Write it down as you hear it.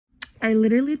I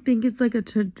literally think it's like a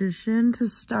tradition to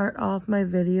start off my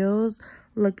videos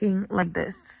looking like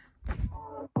this.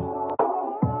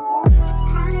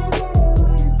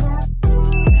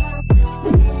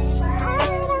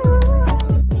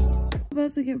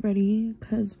 About to get ready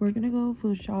because we're gonna go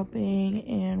food shopping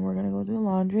and we're gonna go do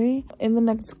laundry. In the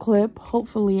next clip,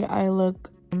 hopefully I look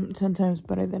 10 times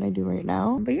better than I do right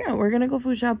now. But yeah, we're gonna go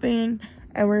food shopping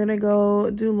and we're gonna go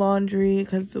do laundry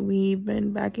because we've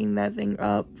been backing that thing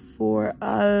up for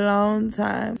a long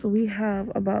time. So we have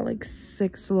about like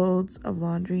 6 loads of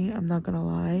laundry, I'm not gonna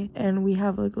lie, and we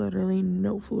have like literally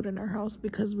no food in our house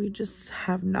because we just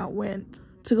have not went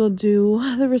to go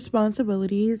do the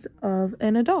responsibilities of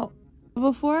an adult.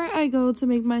 Before I go to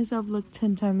make myself look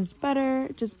 10 times better,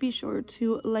 just be sure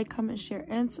to like, comment, share,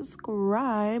 and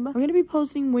subscribe. I'm gonna be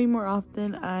posting way more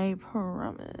often, I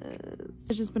promise.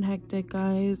 It's just been hectic,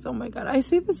 guys. Oh my god, I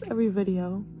say this every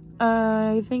video.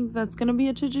 I think that's gonna be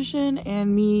a tradition,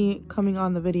 and me coming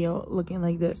on the video looking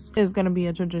like this is gonna be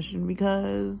a tradition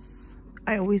because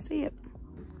I always say it.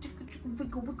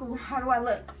 How do I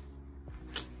look?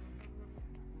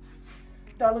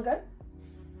 Do I look good?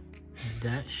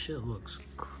 That shit looks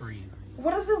crazy.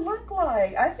 What does it look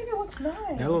like? I think it looks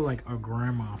nice. That look like a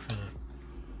grandma fit.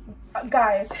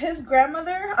 Guys, his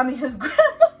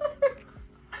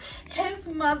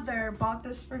mother bought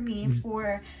this for me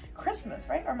for Christmas,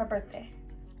 right? Or my birthday?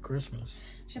 Christmas.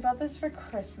 She bought this for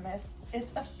Christmas.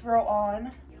 It's a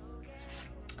throw-on.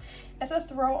 It's a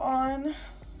throw-on,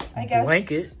 I guess.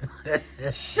 Blanket.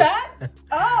 Shut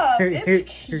up.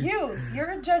 It's cute.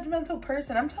 You're a judgmental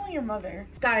person. I'm telling your mother.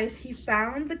 Guys, he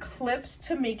found the clips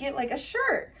to make it like a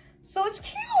shirt. So it's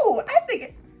cute. I think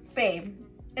it, babe,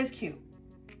 it's cute.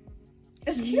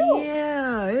 It's cute.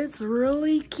 Yeah, it's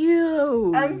really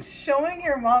cute. I'm showing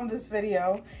your mom this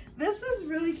video. This is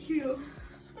really cute.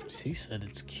 She said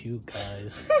it's cute,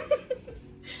 guys.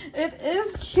 It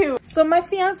is cute. So my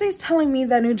fiance is telling me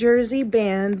that New Jersey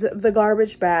banned the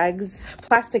garbage bags,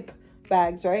 plastic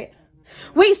bags, right?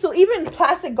 Wait, so even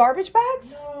plastic garbage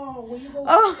bags? No, when you go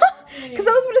because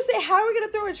I was going to say, how are we going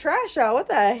to throw a trash out? What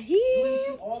the heck? You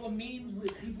see all the memes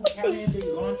with people carrying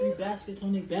their laundry baskets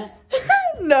on their back?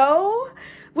 No.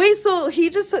 Wait, so he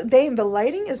just, dang, the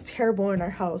lighting is terrible in our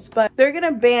house, but they're going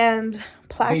to ban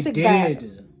plastic bags.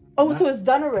 Oh, so it's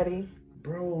done already?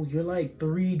 Bro, you're like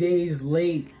 3 days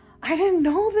late. I didn't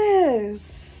know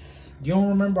this. You don't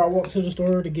remember I walked to the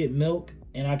store to get milk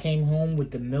and I came home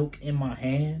with the milk in my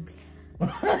hand?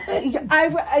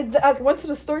 I went to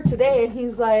the store today and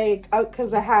he's like,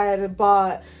 because I had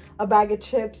bought a bag of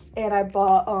chips and I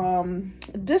bought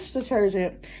dish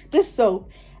detergent, dish soap.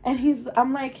 And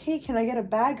I'm like, hey, can I get a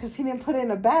bag? Because he didn't put it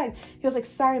in a bag. He was like,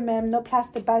 sorry, ma'am, no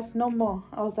plastic bags no more.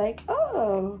 I was like,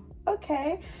 oh,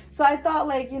 okay. So I thought,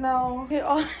 like, you know,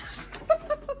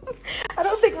 I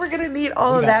don't think we're going to need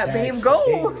all of that, babe.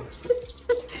 Go.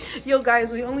 Yo,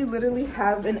 guys, we only literally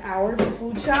have an hour to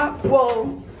food shop.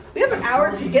 Well, we have an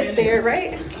hour to get there,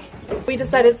 right? We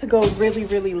decided to go really,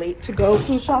 really late to go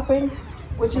food shopping,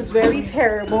 which is very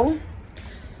terrible.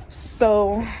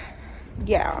 So,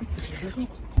 yeah.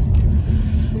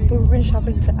 We've been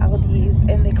shopping to Aldi's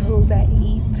and they close at 8.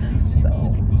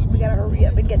 So, we got to hurry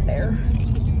up and get there.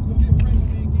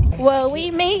 Well,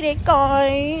 we made it,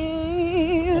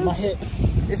 guys. My hip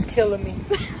is killing me.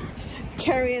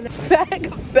 Carrying this bag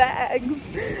of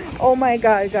bags. Oh my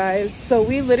god, guys. So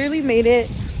we literally made it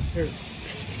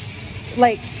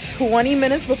like 20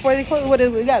 minutes before they close. What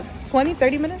did we got? 20,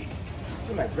 30 minutes?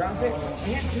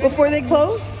 Before they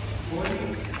close?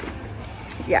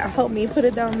 Yeah, help me put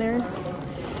it down there.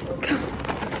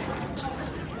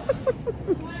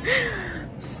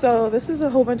 So this is a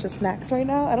whole bunch of snacks right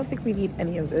now. I don't think we need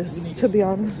any of this, to be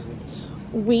honest.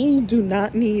 We do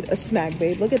not need a snack,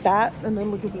 babe. Look at that, and then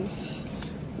look at this.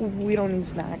 We don't need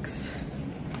snacks.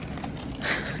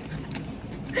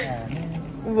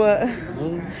 What?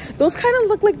 Those kind of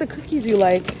look like the cookies you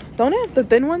like, don't it? The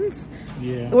thin ones?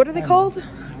 Yeah. What are they called? I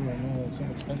don't know. It's so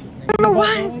expensive. I don't know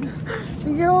why.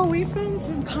 Yo, we found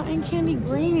some cotton candy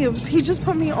grapes. He just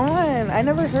put me on. I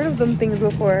never heard of them things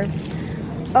before.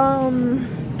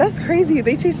 That's crazy.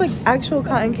 They taste like actual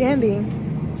cotton candy.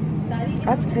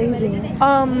 That's crazy.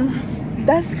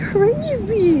 That's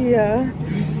crazy.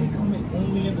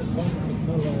 Only in the summer,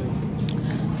 so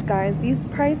like... Guys, these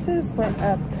prices went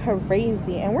up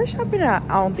crazy, and we're shopping at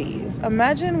Aldi's.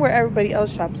 Imagine where everybody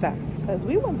else shops at, because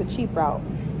we went the cheap route.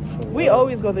 We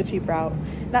always go the cheap route,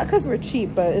 not because we're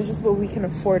cheap, but it's just what we can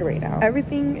afford right now.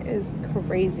 Everything is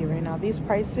crazy right now. These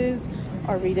prices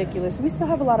are ridiculous. We still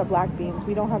have a lot of black beans.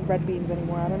 We don't have red beans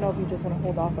anymore. I don't know if you just want to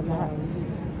hold off on that.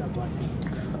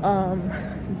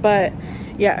 But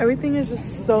Yeah, everything is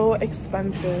just so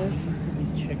expensive. It used to be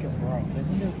chicken broth.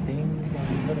 Isn't there things that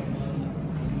we could have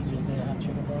made? We just didn't have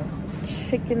chicken broth.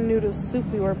 Chicken noodle soup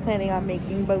we were planning on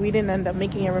making, but we didn't end up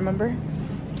making it, remember?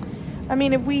 I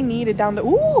mean, if we need it down the...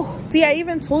 Ooh! See, I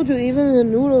even told you, even the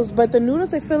noodles, but the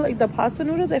noodles, I feel like, the pasta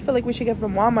noodles, I feel like we should get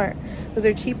from Walmart because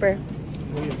they're cheaper.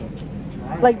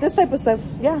 Like this type of stuff.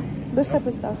 Yeah, this type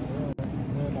of stuff. Oh,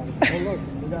 look,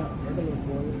 we got regular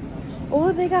boiled salsa.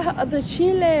 Oh, they got the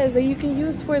chiles that you can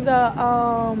use for the,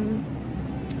 Oh,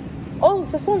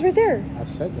 so someone's right there. I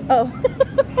said that. Oh.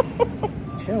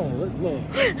 Chill, look.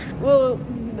 Well,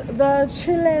 the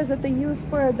chiles that they use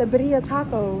for the birria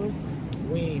tacos.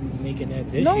 We ain't making that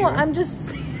this year. No, I'm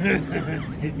just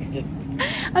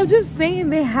I'm just saying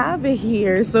they have it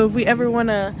here. So if we ever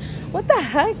wanna, what the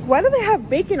heck? Why do they have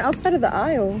bacon outside of the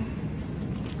aisle?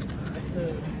 That's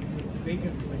the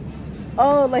bacon flakes.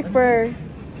 Oh, like for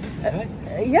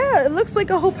yeah, it looks like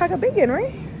a whole pack of bacon,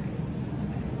 right?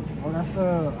 Oh, that's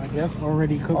the, I guess,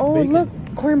 already cooked Oh, bacon. look,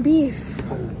 corned beef.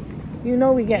 You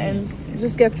know we getting,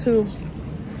 just get two.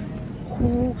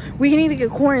 Ooh, we need to get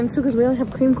corn too because we only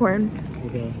have cream corn.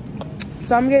 Okay.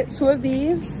 So I'm gonna get 2 of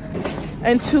these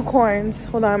and 2 corns.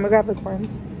 Hold on, I'm gonna grab the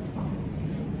corns.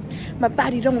 My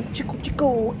body don't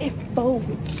chico if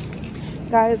folds.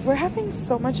 Guys, we're having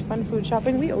so much fun food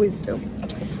shopping. We always do.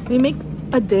 We make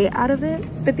a day out of it.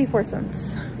 54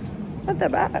 cents. Not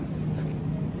that bad.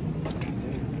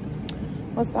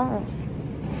 What's that?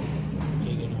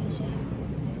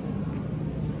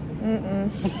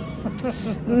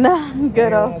 Nah, I'm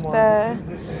good off that.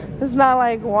 It's not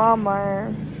like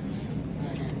Walmart.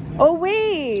 Oh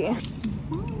wait.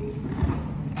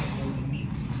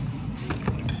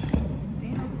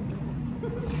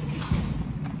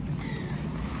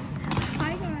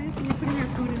 Hi guys, so we're putting our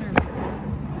food in our bag.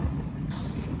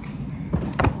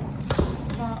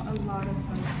 Got a lot of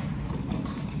stuff.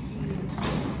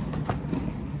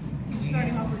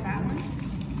 Starting off with that one.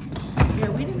 Yeah,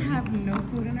 we didn't have no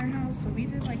food in our house, so we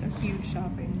did like a huge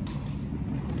shopping.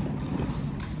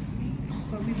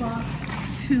 But we bought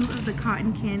 2 of the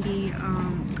cotton candy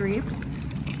grapes.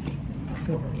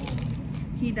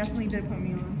 He definitely did put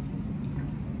me on.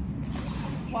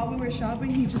 While we were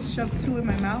shopping, he just shoved 2 in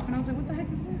my mouth, and I was like, what the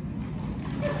heck is this?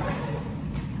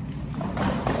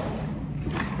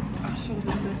 I'll show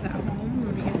them this at home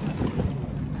when we get home.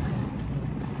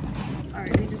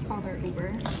 Alright, we just called our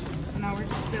Uber. So now we're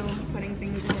just still putting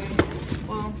things away.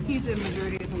 Well, he did the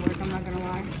majority of the work, I'm not gonna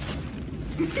lie.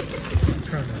 I'm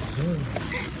trying to zoom.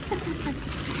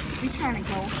 We're trying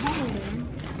to go home.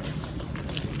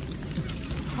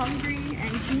 Hungry,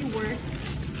 and he works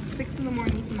 6 in the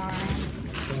morning tomorrow.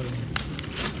 So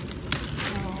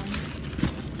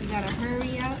we gotta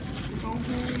hurry up, go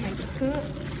home and cook.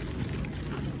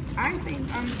 I think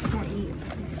I'm just gonna eat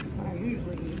what I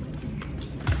usually eat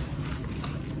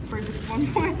for just one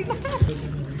point.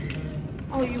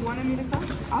 Oh, you wanted me to cook?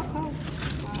 I'll cook.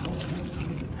 Wow. I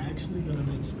was actually gonna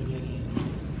make spaghetti.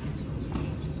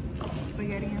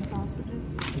 Spaghetti and sausages.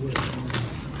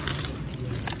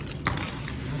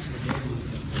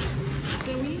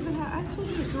 Do we even have? I told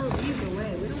you to throw these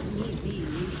away. We don't need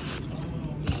these.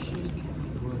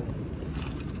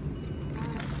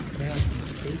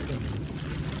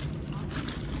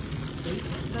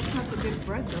 That's not the good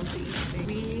bread though to eat.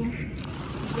 We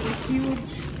did a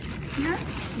huge, not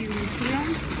huge, we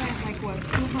only spent like what,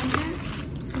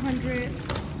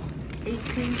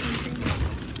 218 something.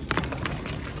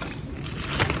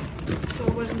 So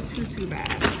it wasn't too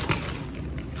bad.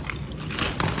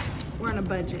 We're on a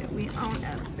budget. We own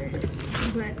a bit.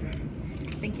 But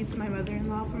thank you to my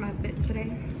mother-in-law for my fit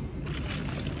today.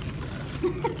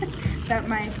 That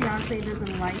my fiance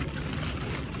doesn't like.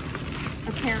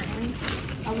 Apparently.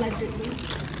 Allegedly.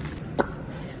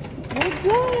 We're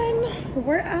done.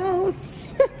 We're out.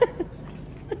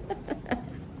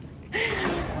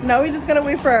 Now we just gotta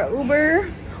wait for our Uber.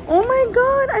 Oh my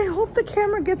god, I hope the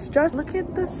camera gets just. Look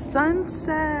at the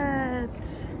sunset.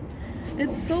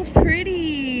 It's so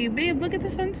pretty. Babe, look at the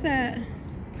sunset.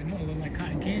 I know, it looks like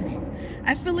cotton candy.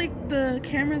 I feel like the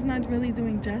camera's not really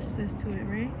doing justice to it,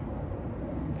 right?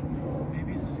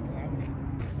 Maybe it's just cloudy.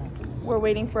 We're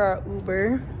waiting for our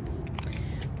Uber.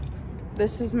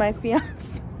 This is my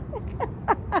fiance.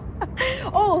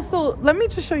 Oh, so let me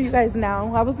just show you guys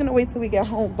now. I was gonna wait till we get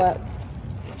home, but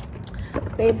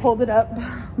babe, hold it up.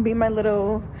 Be my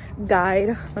little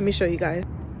guide. Let me show you guys.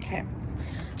 Okay.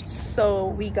 So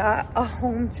we got a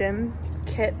home gym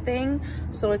kit thing.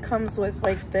 So it comes with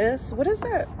like this. What is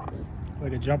that?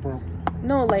 Like a jump rope.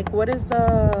 No, like what is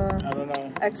the I don't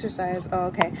know. exercise? Oh,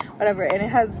 okay, whatever. And it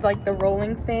has like the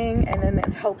rolling thing, and then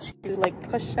it helps you like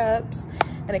push-ups,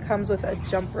 and it comes with a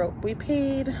jump rope. We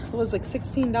paid, it was like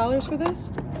 $16 for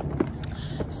this.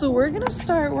 So we're gonna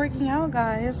start working out,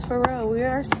 guys, for real. We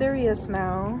are serious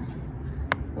now.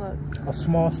 Look. A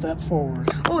small step forward.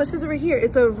 Oh, it says it right here.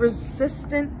 It's a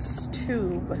resistance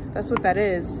tube. That's what that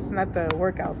is. It's not the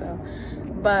workout though.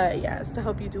 But yeah, it's to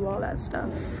help you do all that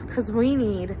stuff. Because we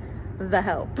need the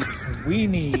help. We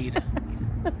need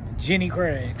Jenny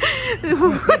Craig.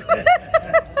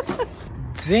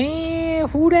 Damn,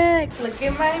 who that? Look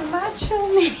at my macho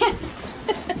man.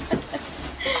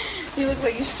 You look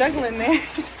like you're struggling there. I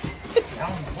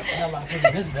don't know what the hell I put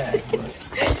in this bag,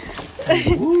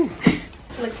 but woo.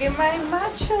 Look at my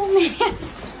macho man.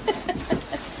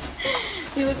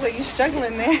 You look like you're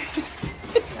struggling there.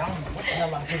 I don't know what the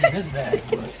hell I put in this bag,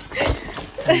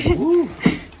 but woo.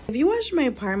 If you watched my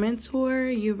apartment tour,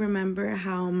 you remember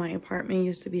how my apartment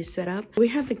used to be set up. We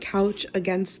had the couch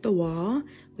against the wall.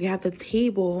 We had the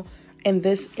table in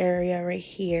this area right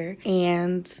here.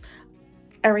 And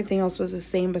everything else was the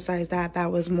same besides that.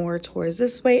 That was more towards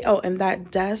this way. Oh, and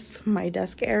that desk, my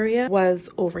desk area, was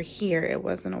over here. It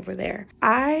wasn't over there.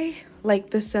 I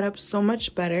like this setup so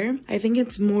much better. I think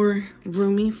it's more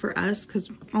roomy for us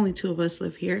because only 2 of us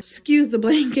live here. Excuse the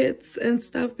blankets and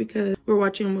stuff because we're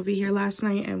watching a movie here last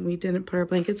night and we didn't put our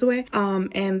blankets away.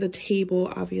 And the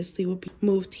table obviously will be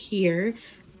moved here.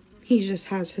 He just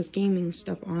has his gaming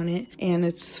stuff on it and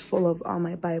it's full of all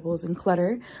my Bibles and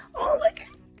clutter. Oh, look,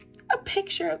 a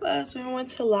picture of us when we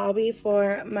went to lobby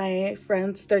for my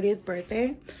friend's 30th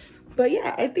birthday. But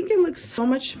yeah, I think it looks so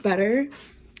much better.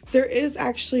 There is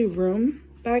actually room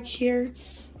back here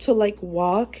to like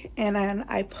walk, and then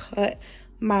I put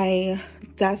my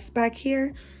desk back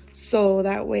here so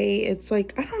that way it's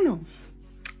like, I don't know,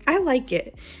 I like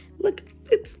it. Look,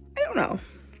 it's, I don't know,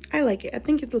 I like it. I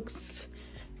think it looks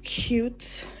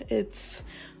cute. It's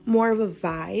more of a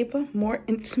vibe, more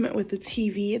intimate with the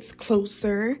TV. It's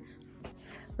closer.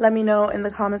 Let me know in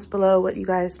the comments below what you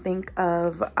guys think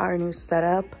of our new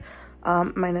setup,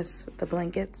 minus the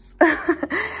blankets.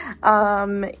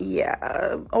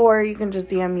 Yeah, or you can just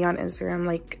DM me on Instagram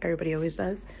like everybody always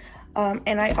does.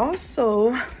 And I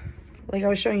also, like I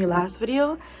was showing you last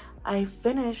video, I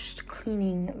finished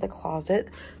cleaning the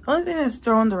closet. The only thing that's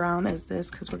thrown around is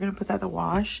this because we're gonna put that to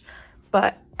wash,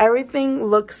 but everything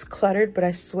looks cluttered, but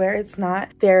I swear it's not.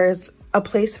 There's a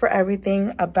place for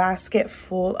everything, a basket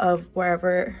full of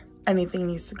wherever anything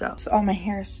needs to go. So all my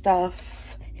hair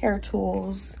stuff, hair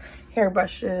tools, hair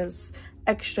brushes,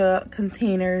 extra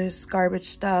containers, garbage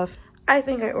stuff. I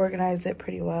think I organized it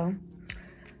pretty well.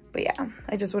 But yeah,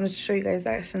 I just wanted to show you guys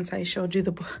that since I showed you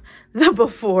the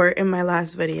before in my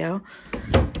last video. I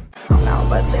don't know,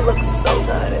 but they look so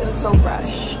good and so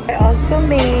fresh. I also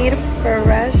made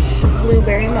fresh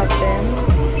blueberry muffins.